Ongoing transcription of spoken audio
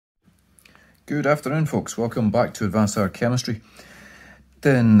Good afternoon, folks. Welcome back to Advanced Hard Chemistry.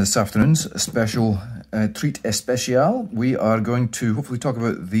 Then this afternoon's special treat especial, we are going to hopefully talk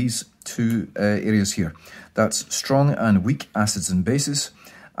about these two areas here. That's strong and weak acids and bases,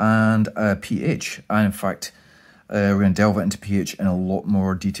 and pH. And in fact, we're going to delve into pH in a lot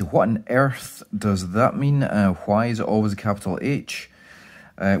more detail. What on earth does that mean? Why is it always a capital H?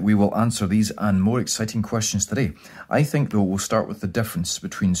 We will answer these and more exciting questions today. I think, though, we'll start with the difference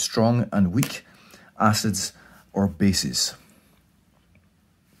between strong and weak acids or bases.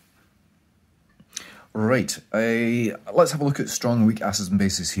 Right, let's have a look at strong and weak acids and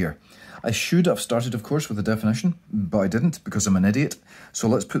bases here. I should have started, of course, with the definition, but I didn't because I'm an idiot. So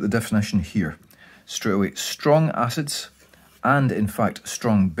let's put the definition here. Straight away, strong acids and, in fact,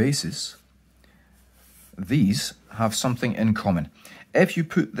 strong bases, these have something in common. If you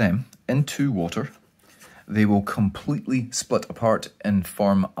put them into water, they will completely split apart and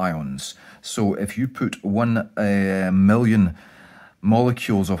form ions. So if you put 1 million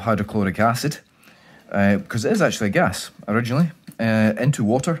molecules of hydrochloric acid, because it is actually a gas originally, into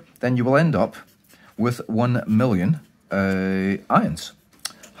water, then you will end up with 1 million ions,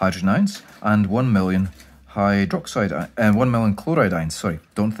 hydrogen ions, and 1 million hydroxide, 1 million chloride ions. Sorry,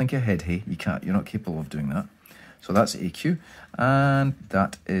 don't think ahead, hey, you can't, you're not capable of doing that. So that's AQ, and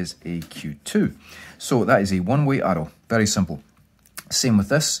that is AQ2. So that is a one-way arrow, very simple. Same with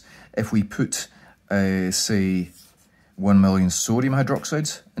this. If we put, say, 1 million sodium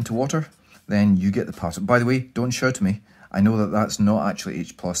hydroxides into water, then you get the pattern. By the way, don't shout at me. I know that that's not actually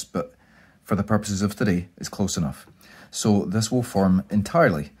H+, but for the purposes of today, it's close enough. So this will form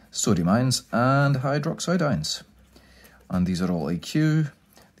entirely sodium ions and hydroxide ions. And these are all AQ.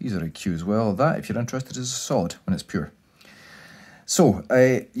 These are AQ as well. That, if you're interested, is a solid when it's pure. So,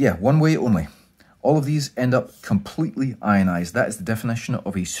 yeah, one way only. All of these end up completely ionized. That is the definition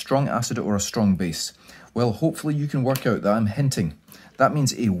of a strong acid or a strong base. Well, hopefully you can work out that I'm hinting. That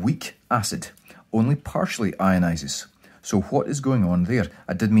means a weak acid only partially ionizes. So what is going on there?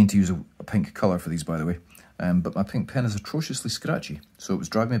 I did mean to use a pink colour for these, by the way, but my pink pen is atrociously scratchy, so it was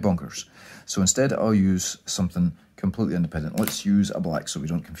driving me bonkers. So instead I'll use something completely independent. Let's use a black so we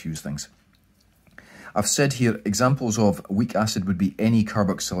don't confuse things. I've said here examples of weak acid would be any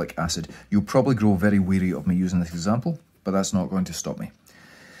carboxylic acid. You'll probably grow very weary of me using this example, but that's not going to stop me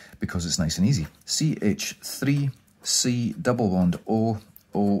because it's nice and easy. CH3, C, double bond O,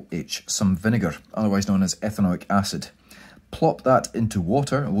 OH, some vinegar, otherwise known as ethanoic acid. Plop that into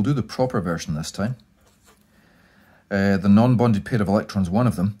water, and we'll do the proper version this time. The non-bonded pair of electrons, one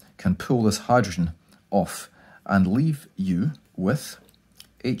of them, can pull this hydrogen off and leave you with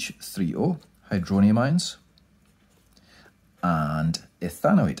H3O, hydronium ions, and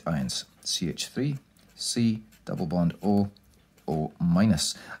ethanoate ions, CH3, C, double bond O, O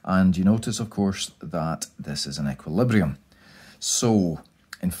minus. And you notice, of course, that this is an equilibrium. So,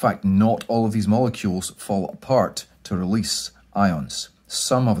 in fact, not all of these molecules fall apart to release ions.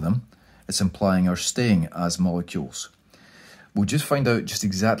 Some of them, it's implying, are staying as molecules. We'll just find out just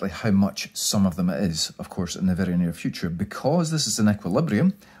exactly how much some of them it is, of course, in the very near future. Because this is an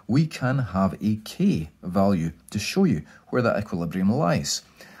equilibrium, we can have a K value to show you where that equilibrium lies.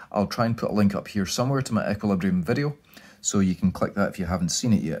 I'll try and put a link up here somewhere to my equilibrium video, so you can click that if you haven't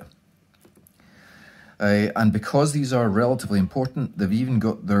seen it yet. And because these are relatively important, they've even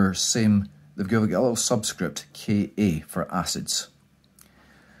got their same, they've got a little subscript, Ka, for acids.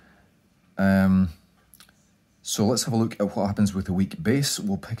 So let's have a look at what happens with a weak base.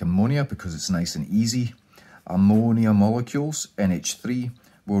 We'll pick ammonia because it's nice and easy. Ammonia molecules, NH3,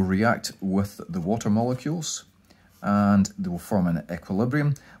 will react with the water molecules and they will form an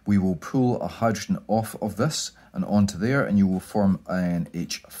equilibrium. We will pull a hydrogen off of this and onto there, and you will form an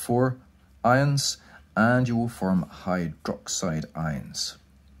H4 ions and you will form hydroxide ions.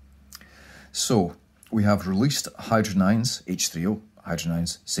 So we have released hydrogen ions, H3O, hydrogen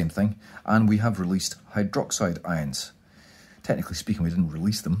ions, same thing, and we have released hydroxide ions. Technically speaking, we didn't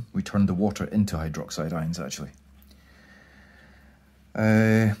release them, we turned the water into hydroxide ions actually.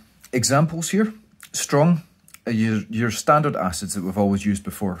 Examples here, strong, your standard acids that we've always used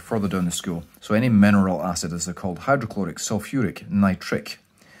before, further down the school. So any mineral acid, as they're called, hydrochloric, sulfuric, nitric.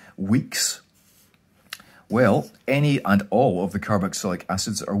 Weaks, well, any and all of the carboxylic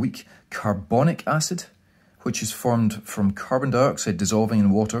acids are weak. Carbonic acid, which is formed from carbon dioxide dissolving in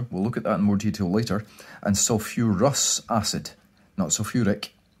water, we'll look at that in more detail later, and sulfurous acid, not sulfuric.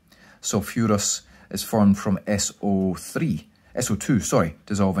 Sulfurous is formed from SO2,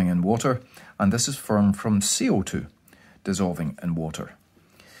 dissolving in water, and this is formed from CO2, dissolving in water.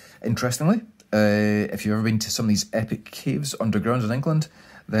 Interestingly, if you've ever been to some of these epic caves underground in England,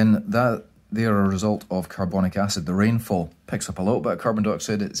 then that they are a result of carbonic acid. The rainfall picks up a little bit of carbon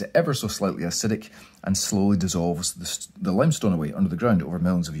dioxide, it's ever so slightly acidic, and slowly dissolves the limestone away under the ground over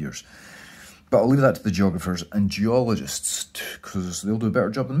millions of years. But I'll leave that to the geographers and geologists, because they'll do a better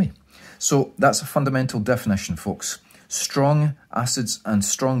job than me. So that's a fundamental definition, folks. Strong acids and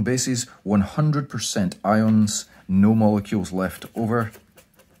strong bases, 100% ions, no molecules left over.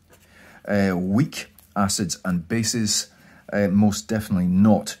 Weak acids and bases, most definitely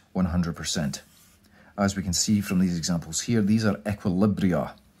not 100%. As we can see from these examples here, these are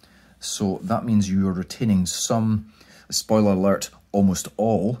equilibria. So that means you are retaining some, spoiler alert, almost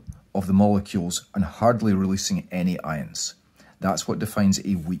all of the molecules and hardly releasing any ions. That's what defines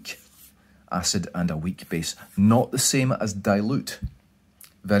a weak acid and a weak base. Not the same as dilute.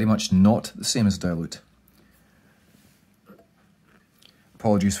 Very much not the same as dilute.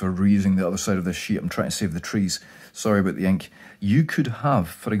 Apologies for reusing the other side of this sheet. I'm trying to save the trees. Sorry about the ink. You could have,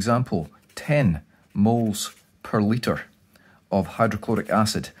 for example, 10 moles per litre of hydrochloric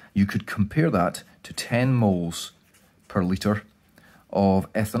acid. You could compare that to 10 moles per litre of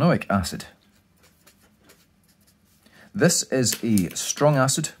ethanoic acid. This is a strong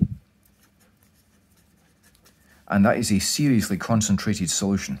acid, and that is a seriously concentrated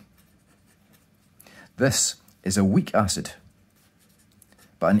solution. This is a weak acid,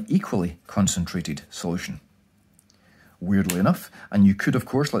 but an equally concentrated solution. Weirdly enough, and you could, of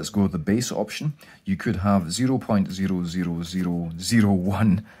course, let's go with the base option, you could have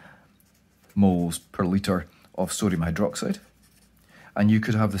 0.00001 moles per litre of sodium hydroxide, and you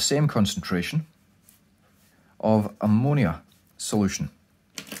could have the same concentration of ammonia solution.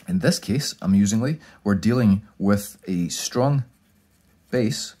 In this case, amusingly, we're dealing with a strong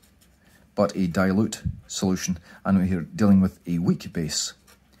base, but a dilute solution, and we're dealing with a weak base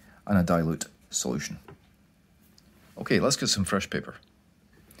and a dilute solution. Okay, let's get some fresh paper.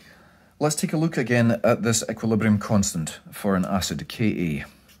 Let's take a look again at this equilibrium constant for an acid, Ka.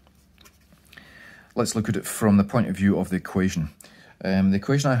 Let's look at it from the point of view of the equation. The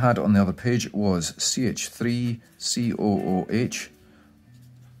equation I had on the other page was CH3COOH.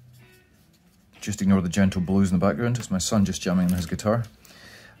 Just ignore the gentle blues in the background. It's my son just jamming on his guitar.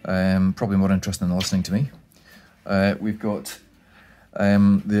 Probably more interesting than listening to me. We've got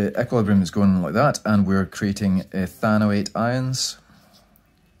the equilibrium is going like that, and we're creating ethanoate ions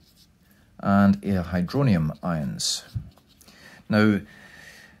and a hydronium ions. Now,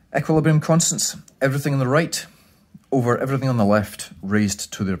 equilibrium constants, everything on the right over everything on the left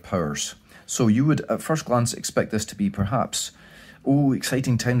raised to their powers. So you would at first glance expect this to be perhaps, oh,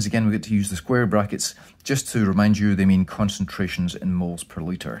 exciting times again, we get to use the square brackets. Just to remind you, they mean concentrations in moles per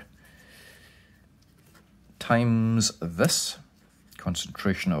litre. Times this,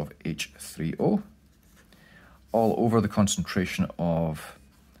 concentration of H3O, all over the concentration of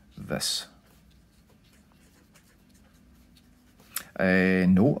this.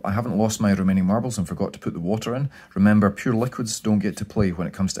 No, I haven't lost my remaining marbles and forgot to put the water in. Remember, pure liquids don't get to play when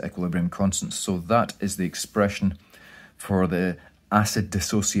it comes to equilibrium constants. So that is the expression for the acid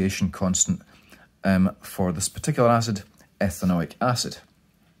dissociation constant for this particular acid, ethanoic acid.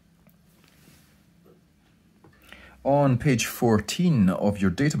 On page 14 of your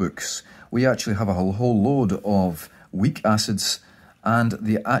data books, we actually have a whole load of weak acids and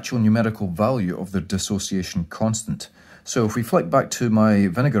the actual numerical value of their dissociation constant. So if we flick back to my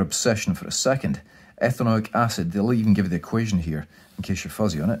vinegar obsession for a second, ethanoic acid, they'll even give you the equation here, in case you're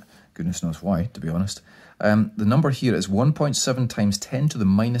fuzzy on it. Goodness knows why, to be honest. The number here is 1.7 times 10 to the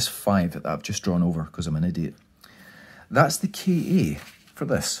minus 5 that I've just drawn over because I'm an idiot. That's the Ka for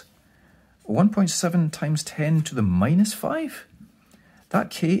this. 1.7 times 10 to the minus 5?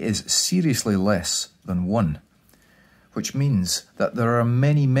 That K is seriously less than 1, which means that there are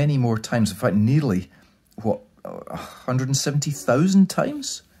many, many more times, in fact nearly, what, 170,000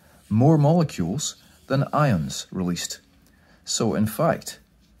 times more molecules than ions released. So in fact,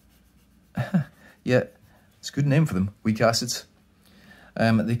 yeah, it's a good name for them, weak acids.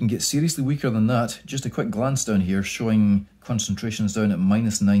 They can get seriously weaker than that. Just a quick glance down here showing concentrations down at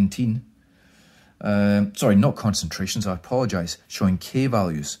minus 19. Sorry, not concentrations, I apologise, showing K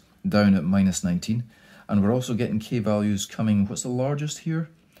values down at minus 19. And we're also getting K values coming, what's the largest here?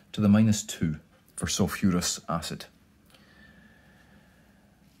 To the minus 2 for sulfurous acid.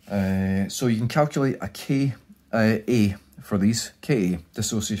 So you can calculate a Ka for these, Ka,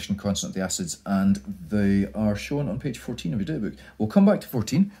 dissociation constant of the acids, and they are shown on page 14 of your data book. We'll come back to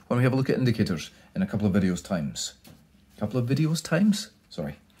 14 when we have a look at indicators in a couple of videos times.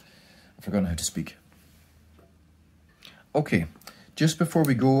 Sorry, I've forgotten how to speak. Okay, Just before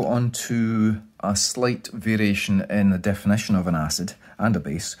we go on to a slight variation in the definition of an acid and a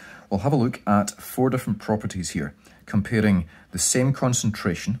base, we'll have a look at 4 different properties here, comparing the same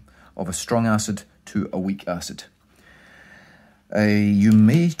concentration of a strong acid to a weak acid. You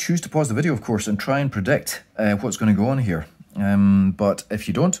may choose to pause the video, of course, and try and predict what's going to go on here. But if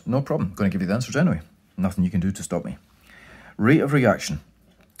you don't, no problem. I'm going to give you the answers anyway. Nothing you can do to stop me. Rate of reaction.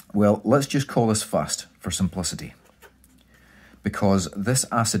 Well, let's just call this fast for simplicity. Because this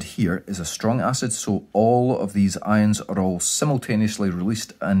acid here is a strong acid, so all of these ions are all simultaneously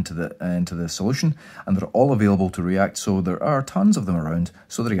released into the solution, and they're all available to react, so there are tons of them around,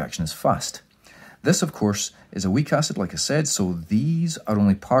 so the reaction is fast. This, of course, is a weak acid, like I said, so these are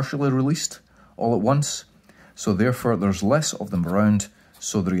only partially released all at once, so therefore there's less of them around,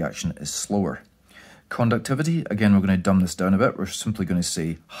 so the reaction is slower. Conductivity, again, we're going to dumb this down a bit. We're simply going to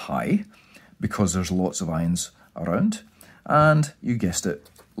say high, because there's lots of ions around, and you guessed it,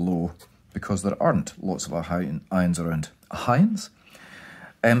 low, because there aren't lots of ions around. Ions?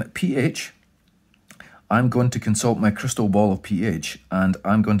 pH. I'm going to consult my crystal ball of pH, and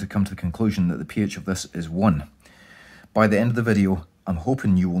I'm going to come to the conclusion that the pH of this is 1. By the end of the video, I'm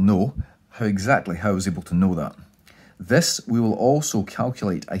hoping you will know how I was able to know that. This we will also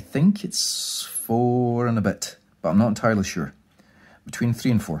calculate. I think it's 4 and a bit, but I'm not entirely sure. Between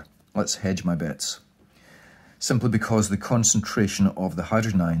 3 and 4. Let's hedge my bets. Simply because the concentration of the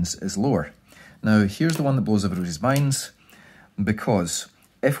hydrogen ions is lower. Now, here's the one that blows everybody's minds, because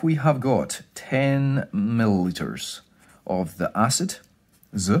if we have got 10 milliliters of the acid,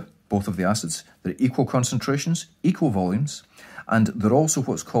 both of the acids, they're equal concentrations, equal volumes, and they're also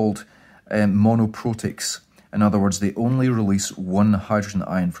what's called monoprotics. In other words, they only release 1 hydrogen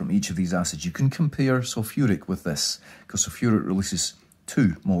ion from each of these acids. You can compare sulfuric with this, because sulfuric releases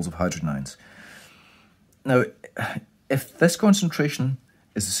 2 moles of hydrogen ions. Now, if this concentration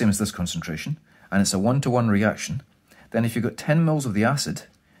is the same as this concentration, and it's a 1-to-1 reaction, then if you've got 10 mils of the acid,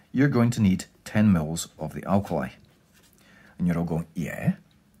 you're going to need 10 mils of the alkali. And you're all going, yeah.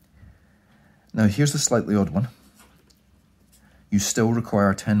 Now, here's the slightly odd one. You still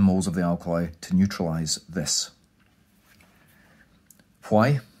require 10 moles of the alkali to neutralize this.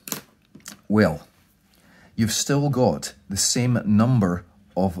 Why? Well, you've still got the same number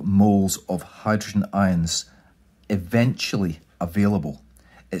of moles of hydrogen ions eventually available.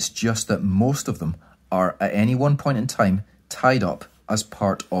 It's just that most of them are at any one point in time tied up as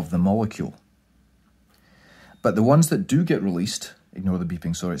part of the molecule. But the ones that do get released, ignore the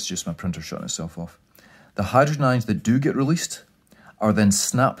beeping, sorry, it's just my printer shutting itself off. The hydrogen ions that do get released are then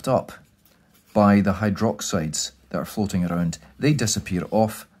snapped up by the hydroxides that are floating around. They disappear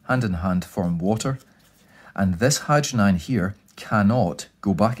off, hand in hand, form water, and this hydrogen ion here cannot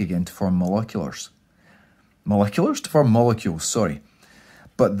go back again to form moleculars. To form molecules, sorry.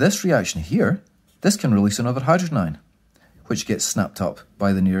 But this reaction here, this can release another hydrogen ion, which gets snapped up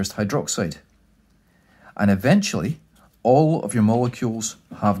by the nearest hydroxide. And eventually, all of your molecules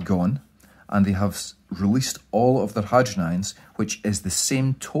have gone, and they have released all of their hydrogen ions, which is the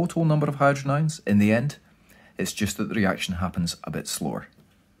same total number of hydrogen ions in the end. It's just that the reaction happens a bit slower.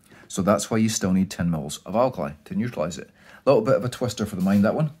 So that's why you still need 10 mils of alkali to neutralise it. A little bit of a twister for the mind,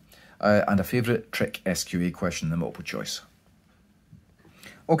 that one. And a favourite trick SQA question in the multiple choice.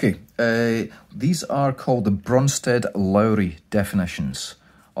 Okay, these are called the Bronsted Lowry definitions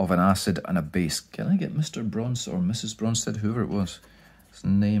of an acid and a base. Can I get Mr. Brons or Mrs. Bronsted, whoever it was? His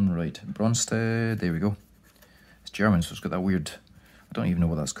name right. Bronsted, there we go. It's German, so it's got that weird, I don't even know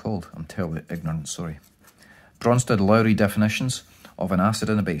what that's called. I'm terribly ignorant, sorry. Bronsted Lowry definitions of an acid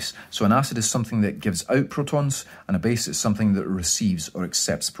and a base. So an acid is something that gives out protons, and a base is something that receives or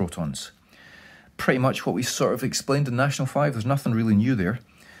accepts protons. Pretty much what we sort of explained in National 5, there's nothing really new there.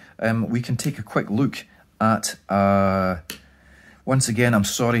 We can take a quick look at, once again, I'm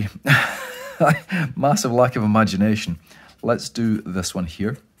sorry, massive lack of imagination. Let's do this one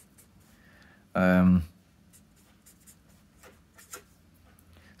here.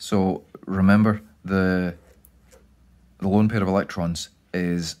 So remember, the lone pair of electrons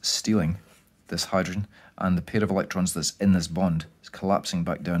is stealing this hydrogen, and the pair of electrons that's in this bond is collapsing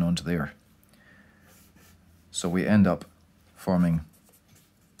back down onto there. So we end up forming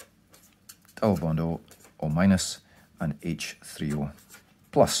double bond O, O minus, and H3O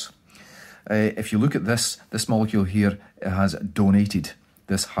plus. If you look at this molecule here, it has donated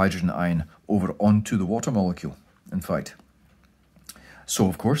this hydrogen ion over onto the water molecule, in fact. So,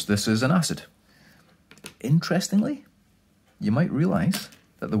 of course, this is an acid. Interestingly, you might realise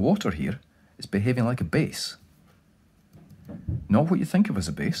that the water here is behaving like a base. Not what you think of as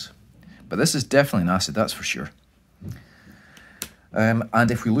a base, but this is definitely an acid, that's for sure.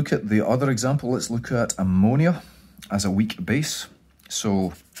 And if we look at the other example, let's look at ammonia as a weak base.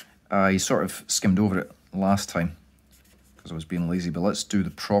 So I sort of skimmed over it last time because I was being lazy, but let's do the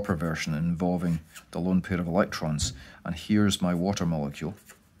proper version involving the lone pair of electrons. And here's my water molecule.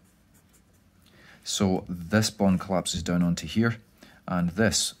 So this bond collapses down onto here, and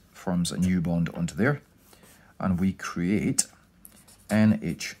this forms a new bond onto there, and we create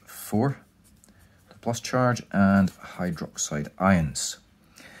NH4, the plus charge, and hydroxide ions.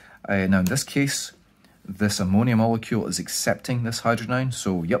 Now in this case, this ammonia molecule is accepting this hydrogen ion,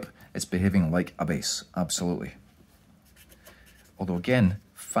 so yep, it's behaving like a base, absolutely. Although again,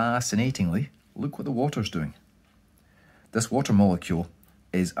 fascinatingly, look what the water's doing. This water molecule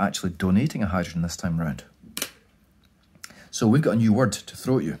is actually donating a hydrogen this time round. So we've got a new word to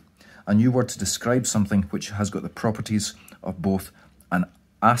throw at you, a new word to describe something which has got the properties of both an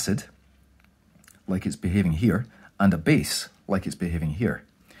acid, like it's behaving here, and a base, like it's behaving here.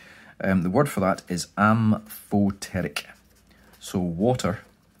 The word for that is amphoteric. So water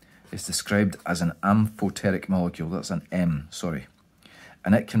is described as an amphoteric molecule. That's an M, sorry.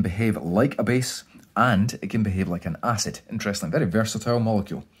 And it can behave like a base, and it can behave like an acid. Interesting, very versatile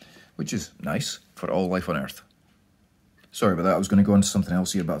molecule, which is nice for all life on Earth. Sorry about that, I was going to go on to something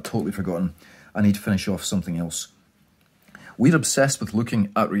else here, but I've totally forgotten. I need to finish off something else. We're obsessed with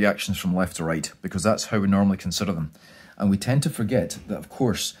looking at reactions from left to right, because that's how we normally consider them. And we tend to forget that, of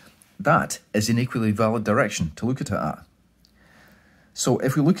course, that is an equally valid direction to look at it at. So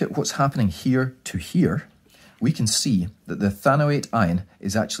if we look at what's happening here to here, we can see that the ethanoate ion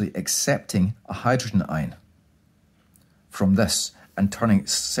is actually accepting a hydrogen ion from this and turning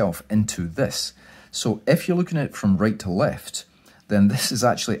itself into this. So if you're looking at it from right to left, then this is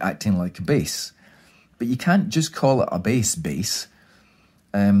actually acting like a base. But you can't just call it a base because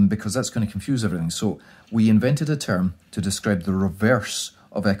that's going to confuse everything. So we invented a term to describe the reverse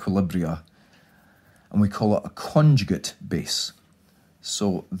of equilibria, and we call it a conjugate base.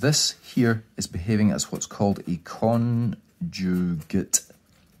 So this here is behaving as what's called a conjugate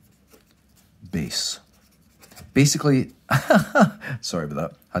base. Basically, sorry about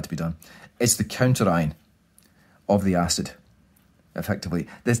that, had to be done. It's the counter ion of the acid, effectively.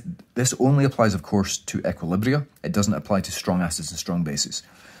 This only applies, of course, to equilibria. It doesn't apply to strong acids and strong bases.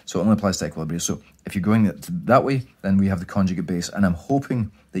 So it only applies to equilibria. So if you're going that way, then we have the conjugate base. And I'm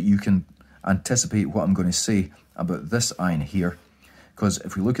hoping that you can anticipate what I'm going to say about this ion here. Because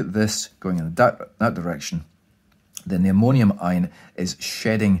if we look at this going in that direction, then the ammonium ion is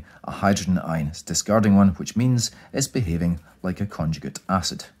shedding a hydrogen ion. It's discarding one, which means it's behaving like a conjugate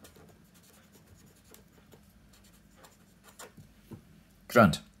acid.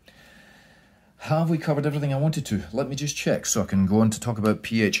 Grand. Have we covered everything I wanted to? Let me just check so I can go on to talk about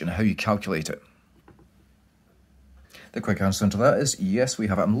pH and how you calculate it. The quick answer to that is yes, we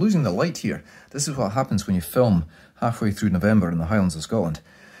have it. I'm losing the light here. This is what happens when you film halfway through November in the Highlands of Scotland.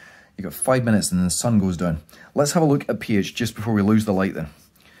 You've got 5 minutes and then the sun goes down. Let's have a look at pH just before we lose the light then.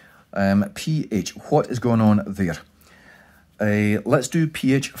 pH, what is going on there? Let's do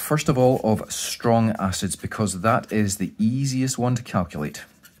pH first of all of strong acids because that is the easiest one to calculate.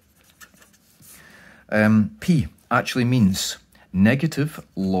 P actually means negative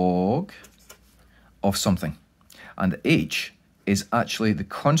log of something. And H is actually the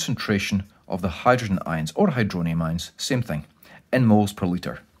concentration of the hydrogen ions, or hydronium ions, same thing, in moles per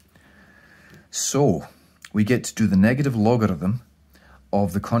litre. So we get to do the negative logarithm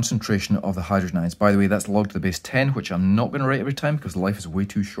of the concentration of the hydrogen ions. By the way, that's log to the base 10, which I'm not going to write every time because life is way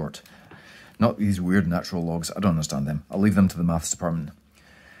too short. Not these weird natural logs, I don't understand them. I'll leave them to the maths department.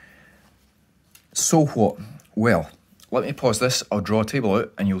 So what? Well, let me pause this, I'll draw a table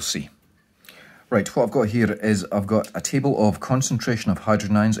out and you'll see. Right, what I've got here is I've got a table of concentration of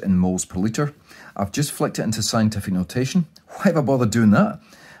hydrogen ions in moles per litre. I've just flicked it into scientific notation. Why have I bothered doing that?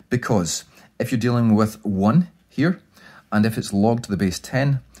 Because if you're dealing with 1 here, and if it's log to the base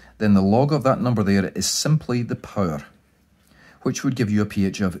 10, then the log of that number there is simply the power, which would give you a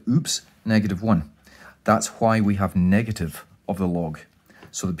pH of, oops, -1. That's why we have negative of the log.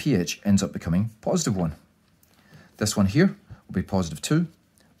 So the pH ends up becoming +1. This one here will be +2,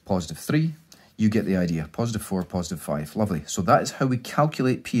 +3, you get the idea, +4, +5, lovely. So that is how we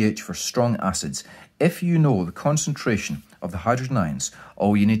calculate pH for strong acids. If you know the concentration of the hydrogen ions,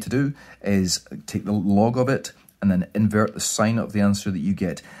 all you need to do is take the log of it and then invert the sign of the answer that you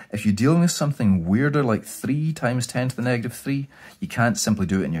get. If you're dealing with something weirder like 3 times 10 to the -3, you can't simply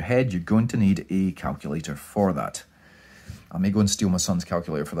do it in your head. You're going to need a calculator for that. I may go and steal my son's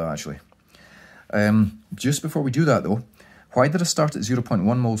calculator for that actually. Just before we do that though, why did I start at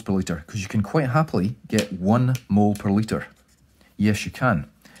 0.1 moles per litre? Because you can quite happily get 1 mole per litre. Yes, you can.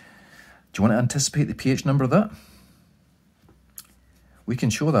 Do you want to anticipate the pH number of that? We can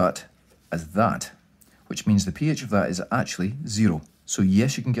show that as that, which means the pH of that is actually 0. So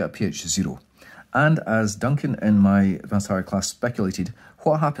yes, you can get a pH of 0. And as Duncan in my advanced higher class speculated,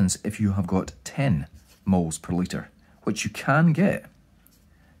 what happens if you have got 10 moles per litre, which you can get.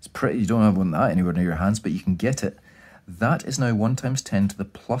 It's pretty, you don't want that anywhere near your hands, but you can get it. That is now 1 times 10 to the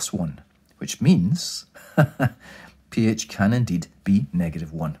plus 1, which means pH can indeed be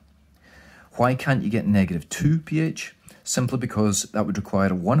 -1. Why can't you get -2 pH? Simply because that would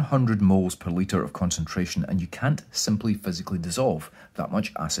require 100 moles per litre of concentration, and you can't simply physically dissolve that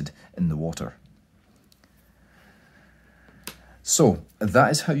much acid in the water. So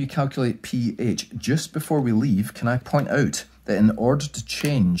that is how you calculate pH. Just before we leave, can I point out that in order to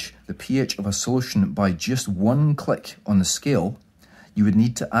change the pH of a solution by just 1 click on the scale, you would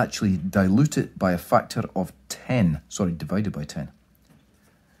need to actually dilute it by a factor of 10, sorry, divided by 10.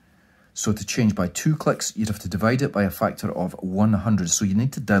 So to change by 2 clicks, you'd have to divide it by a factor of 100. So you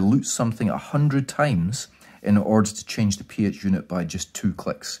need to dilute something 100 times in order to change the pH unit by just 2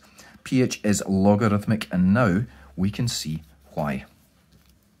 clicks. pH is logarithmic, and now we can see why.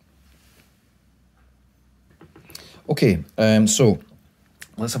 Okay, so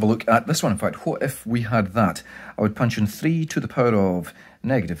let's have a look at this one. In fact, what if we had that? I would punch in 3 to the power of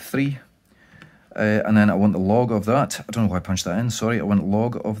 -3. And then I want the log of that. I don't know why I punched that in, sorry. I want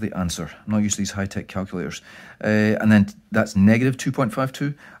log of the answer. I'm not used to these high-tech calculators. And then that's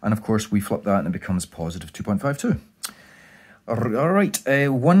 -2.52. And of course, we flip that and it becomes positive 2.52. All right,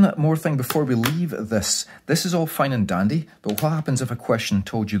 one more thing before we leave this. This is all fine and dandy, but what happens if a question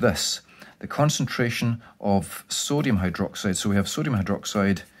told you this? The concentration of sodium hydroxide. So we have sodium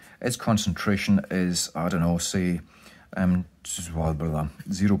hydroxide. Its concentration is, I don't know, say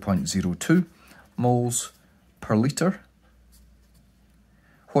 0.02. moles per litre.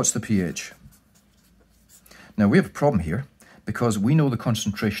 What's the pH? Now we have a problem here because we know the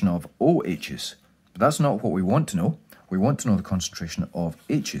concentration of OHs, but that's not what we want to know. We want to know the concentration of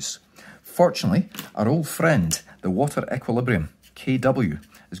H's. Fortunately, our old friend, the water equilibrium, Kw,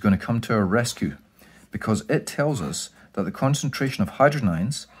 is going to come to our rescue because it tells us that the concentration of hydrogen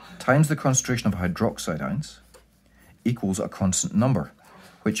ions times the concentration of hydroxide ions equals a constant number,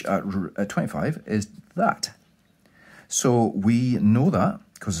 which at 25 is that. So we know that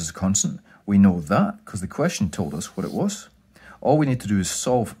because it's a constant. We know that because the question told us what it was. All we need to do is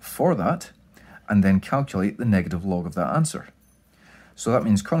solve for that and then calculate the negative log of that answer. So that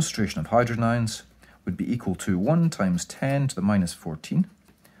means concentration of hydrogen ions would be equal to 1 times 10 to the minus 14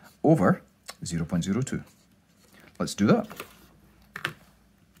 over 0.02. Let's do that.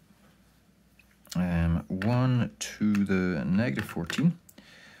 1 to the negative 14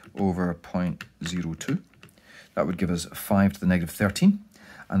 over 0.02. That would give us 5 to the negative 13.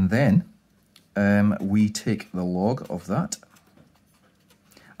 And then we take the log of that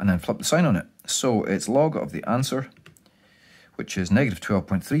and then flip the sign on it. So it's log of the answer, which is negative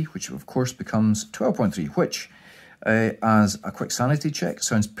 12.3, which of course becomes 12.3, which, as a quick sanity check,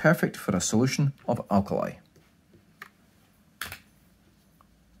 sounds perfect for a solution of alkali.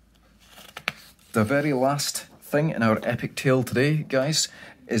 The very last thing in our epic tale today, guys,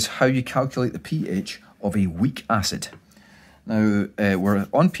 is how you calculate the pH of a weak acid. Now, we're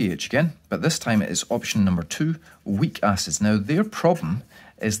on pH again, but this time it is option number 2, weak acids. Now, their problem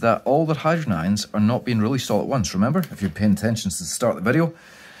is that all their hydrogen ions are not being released all at once. Remember, if you're paying attention to the start of the video,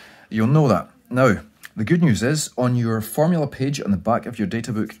 you'll know that. Now, the good news is, on your formula page on the back of your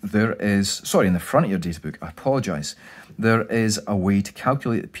data book, there is, sorry, in the front of your data book, I apologise, there is a way to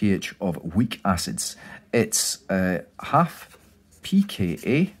calculate the pH of weak acids. It's half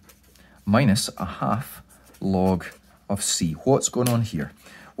pKa minus a half log of C. What's going on here?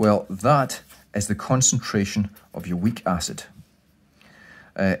 Well, that is the concentration of your weak acid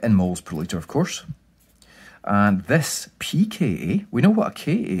in moles per litre, of course. And this pKa, we know what a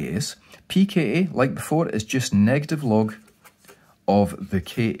Ka is. pKa, like before, is just negative log of the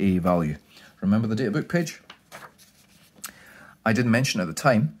Ka value. Remember the data book page? I didn't mention it at the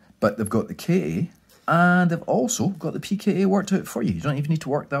time, but they've got the Ka and they've also got the pKa worked out for you. You don't even need to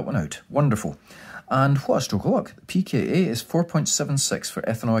work that one out. Wonderful. And what a stroke of luck. The pKa is 4.76 for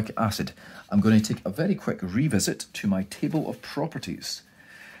ethanoic acid. I'm going to take a very quick revisit to my table of properties.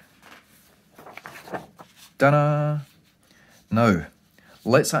 Ta-da! Now,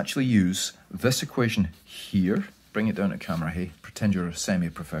 let's actually use this equation here. Bring it down to camera, hey. Pretend you're a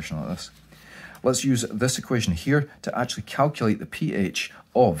semi-professional at this. Let's use this equation here to actually calculate the pH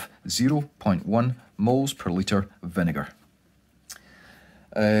of 0.1 moles per litre vinegar.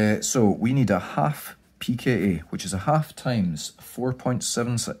 So we need a half pKa, which is a half times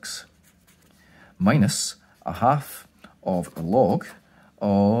 4.76, minus a half of a log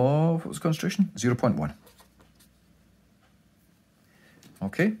of, what was the concentration? 0.1.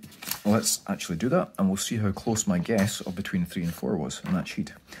 Okay, let's actually do that, and we'll see how close my guess of between 3 and 4 was on that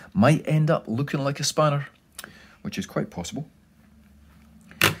sheet. Might end up looking like a spanner, which is quite possible.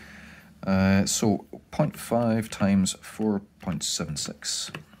 So 0.5 times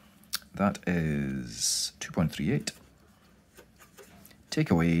 4.76, that is 2.38. Take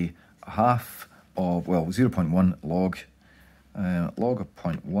away a half of, well, 0.1 log, log of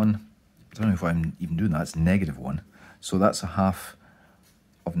 0.1, I don't know if I'm even doing that, it's -1. So that's a half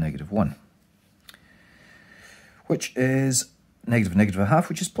of -1, which is negative a half,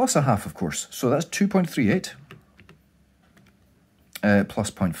 which is plus a half, of course. So that's 2.38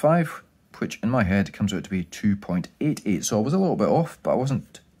 plus 0.5, which in my head comes out to be 2.88. So I was a little bit off, but I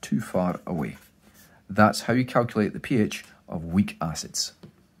wasn't too far away. That's how you calculate the pH of weak acids.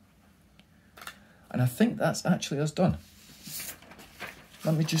 And I think that's actually us done.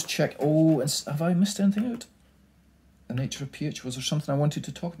 Let me just check. Oh, have I missed anything out? The nature of pH. Was there something I wanted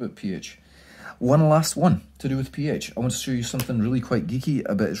to talk about pH? One last one to do with pH. I want to show you something really quite geeky,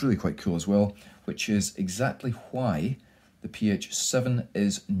 but it's really quite cool as well, which is exactly why the pH 7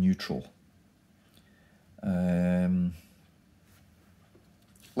 is neutral.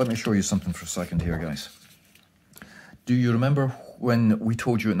 Let me show you something for a second here, guys. Do you remember when we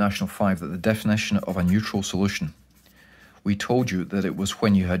told you at National 5 that the definition of a neutral solution, we told you that it was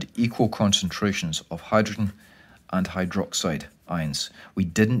when you had equal concentrations of hydrogen and hydroxide ions. We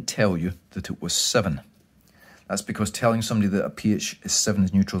didn't tell you that it was 7. That's because telling somebody that a pH is 7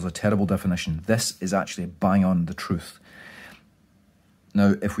 is neutral is a terrible definition. This is actually bang on the truth.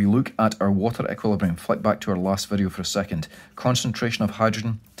 Now, if we look at our water equilibrium, flick back to our last video for a second, concentration of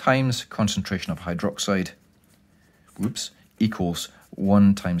hydrogen times concentration of hydroxide, whoops, equals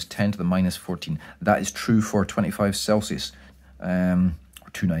 1 times 10 to the minus 14. That is true for 25 Celsius, or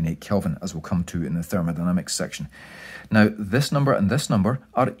 298 Kelvin, as we'll come to in the thermodynamics section. Now, this number and this number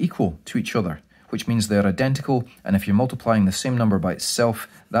are equal to each other, which means they're identical, and if you're multiplying the same number by itself,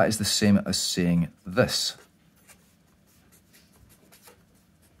 that is the same as saying this.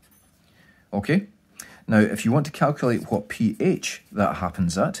 Okay? Now, if you want to calculate what pH that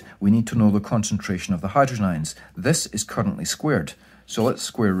happens at, we need to know the concentration of the hydrogen ions. This is currently squared. So let's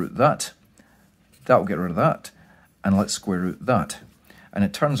square root that. That will get rid of that. And let's square root that. And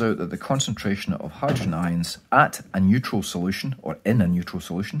it turns out that the concentration of hydrogen ions at a neutral solution, or in a neutral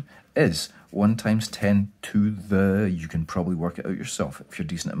solution, is 1 times 10 to the, you can probably work it out yourself if you're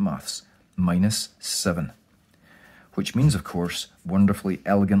decent at maths, minus 7. Which means, of course, wonderfully,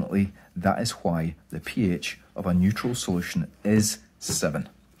 elegantly, that is why the pH of a neutral solution is 7.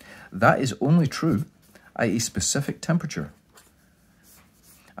 That is only true at a specific temperature.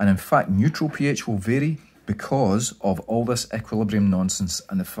 And in fact, neutral pH will vary because of all this equilibrium nonsense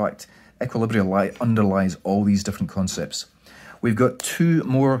and the fact equilibrium underlies all these different concepts. We've got 2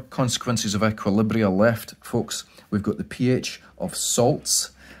 more consequences of equilibria left, folks. We've got the pH of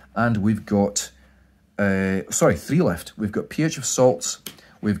salts, and we've got 3 left. We've got pH of salts,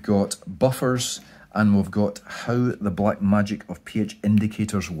 we've got buffers, and we've got how the black magic of pH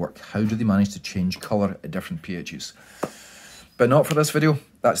indicators work. How do they manage to change colour at different pHs? But not for this video.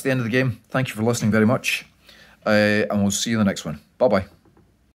 That's the end of the game. Thank you for listening very much, and we'll see you in the next one. Bye-bye.